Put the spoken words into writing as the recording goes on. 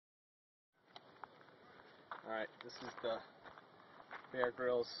Alright, this is the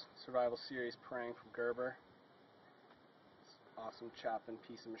Grylls Survival Series prank from Gerber. It's an awesome chopping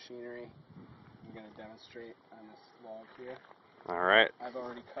piece of machinery. I'm going to demonstrate on this log here. Alright. I've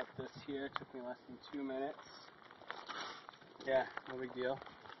already cut this here. It took me less than 2 minutes. Yeah, no big deal.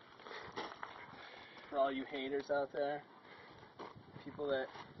 For all you haters out there, people that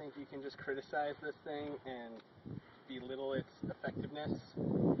think you can just criticize this thing and belittle its effectiveness,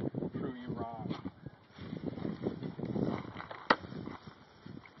 will prove you wrong.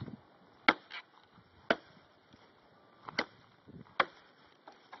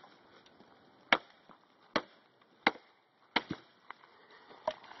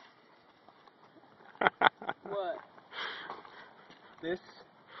 What? This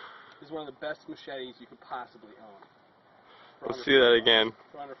is one of the best machetes you could possibly own. Let's see that again.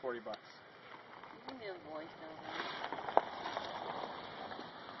 For under $40. You can do a voice over.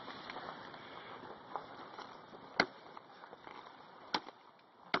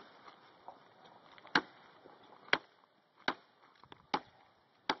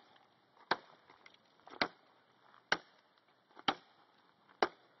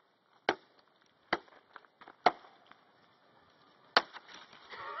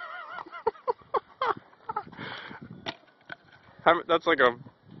 That's like a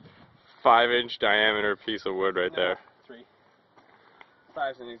 5-inch diameter piece of wood right there. 3.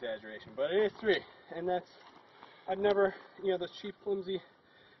 5's an exaggeration, but it is 3. And that's, I've never, those cheap, flimsy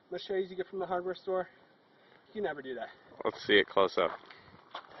machetes you get from the hardware store, you never do that. Let's see it close up.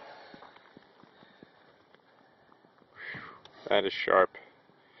 That is sharp.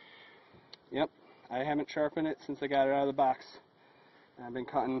 Yep, I haven't sharpened it since I got it out of the box. And I've been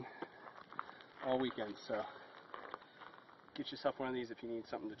cutting all weekend, so get yourself one of these if you need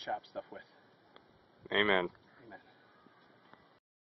something to chop stuff with. Amen.